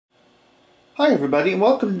Hi everybody and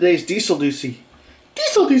welcome to today's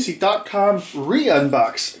dieseldoocy.com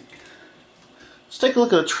re-unboxing. Let's take a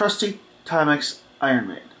look at a trusty Timex Iron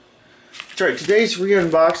Man. That's right, today's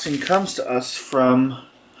re-unboxing comes to us from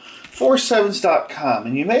 4Sevens.com,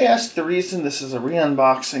 and you may ask the reason this is a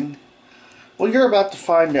re-unboxing. Well, you're about to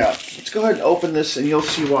find out. Let's go ahead and open this and you'll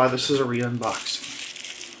see why this is a re-unboxing.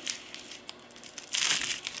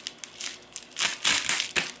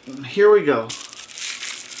 Here we go.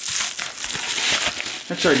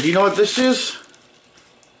 That's right, do you know what this is?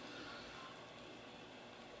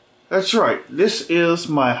 That's right, this is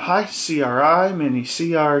my CRI Mini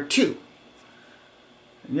CR2.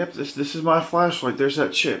 And yep, this is my flashlight. There's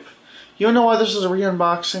that chip. You don't know why this is a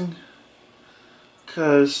re-unboxing?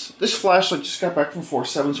 Because this flashlight just got back from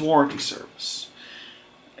 4Sevens warranty service.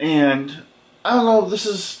 And I don't know,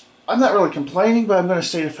 I'm not really complaining, but I'm going to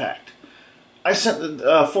state a fact. I sent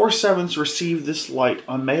 4Sevens received this light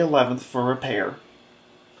on May 11th for repair.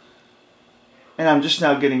 And I'm just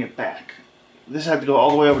now getting it back. This had to go all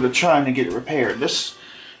the way over to China to get it repaired. This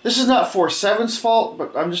is not 4Sevens' fault,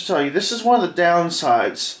 but I'm just telling you, this is one of the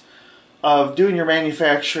downsides of doing your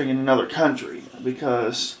manufacturing in another country,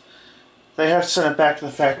 because they have to send it back to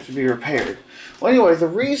the factory to be repaired. Well, anyway,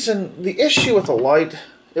 the issue with the light,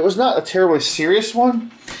 it was not a terribly serious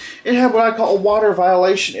one. It had what I call a water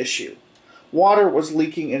violation issue. Water was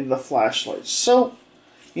leaking into the flashlight. So,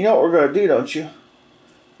 you know what we're going to do, don't you?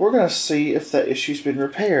 We're going to see if that issue's been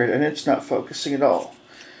repaired, and it's not focusing at all.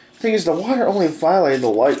 The thing is, the water only violated the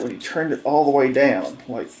light when you turned it all the way down,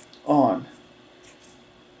 like on.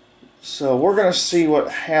 So we're going to see what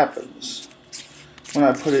happens when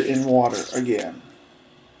I put it in water again.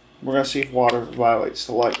 We're going to see if water violates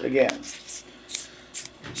the light again.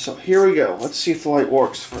 So here we go. Let's see if the light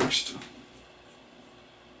works first.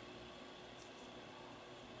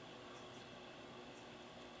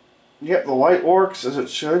 Yep, the light works as it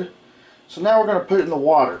should. So now we're going to put it in the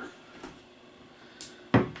water.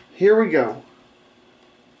 Here we go.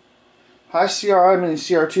 CRI Mini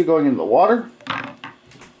CR2 going in the water.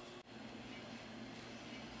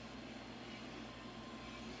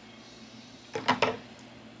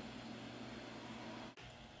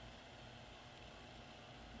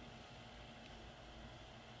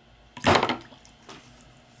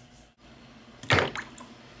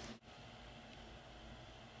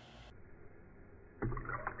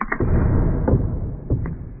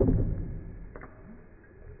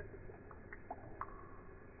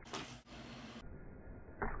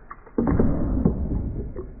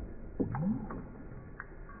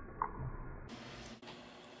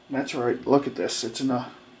 That's right, look at this. It's in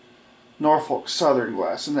a Norfolk Southern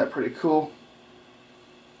glass. Isn't that pretty cool?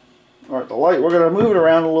 Alright, the light, we're going to move it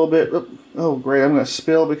around a little bit. Oh, great, I'm going to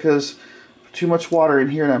spill because too much water in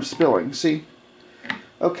here and I'm spilling. See?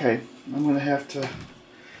 Okay, I'm going to have to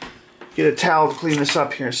get a towel to clean this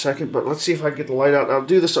up here in a second, but let's see if I can get the light out. I'll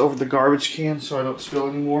do this over the garbage can so I don't spill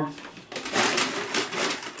anymore.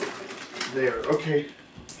 There, okay.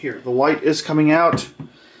 Here, the light is coming out.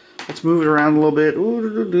 Let's move it around a little bit. Now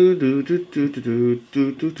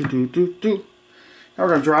we're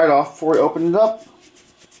going to dry it off before we open it up.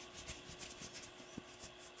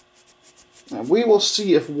 And we will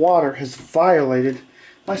see if water has violated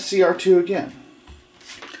my CR2 again.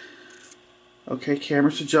 Okay,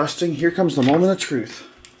 camera's adjusting. Here comes the moment of truth.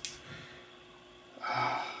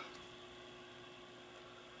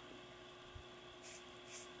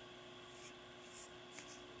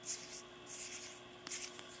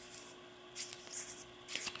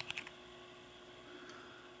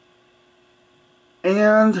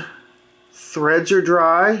 And threads are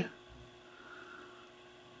dry.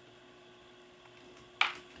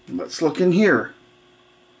 Let's look in here.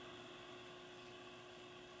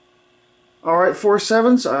 Alright,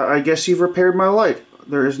 4Sevens, I guess you've repaired my light.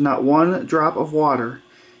 There is not one drop of water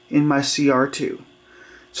in my CR2.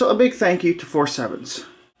 So a big thank you to 4Sevens.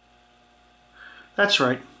 That's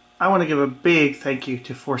right, I want to give a big thank you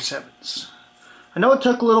to 4Sevens. I know it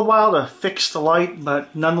took a little while to fix the light,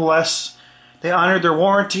 but nonetheless, they honored their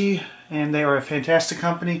warranty, and they are a fantastic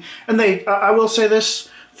company. And I will say this,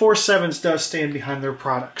 4Sevens does stand behind their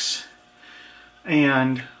products.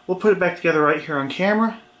 And we'll put it back together right here on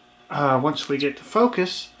camera. Once we get to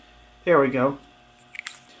focus, there we go.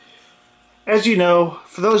 As you know,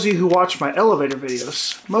 for those of you who watch my elevator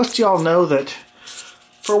videos, most of y'all know that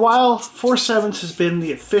for a while, 4Sevens has been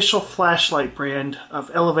the official flashlight brand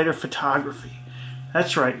of elevator photography.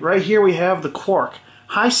 That's right here we have the Quark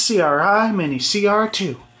CRI Mini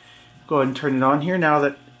CR2. Go ahead and turn it on here now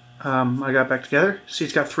that I got back together. See,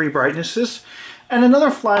 it's got 3 brightnesses. And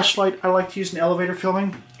another flashlight I like to use in elevator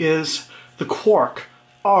filming is the Quark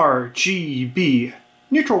RGB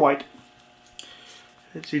neutral white.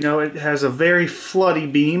 As you know, it has a very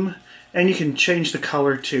floody beam, and you can change the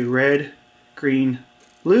color to red, green,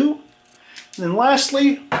 blue. And then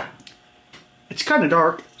lastly, it's kind of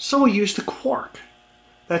dark, so we'll use the Quark.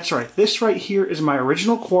 That's right, this right here is my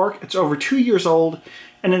original Quark. It's over 2 years old,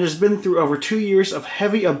 and it has been through over 2 years of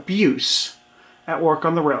heavy abuse at work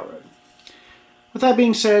on the railroad. With that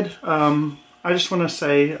being said, I just want to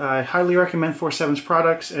say I highly recommend 4Sevens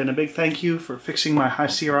products, and a big thank you for fixing my high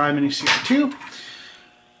CRI Mini CR2.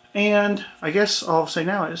 And I guess all I'll say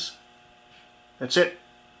now is, that's it.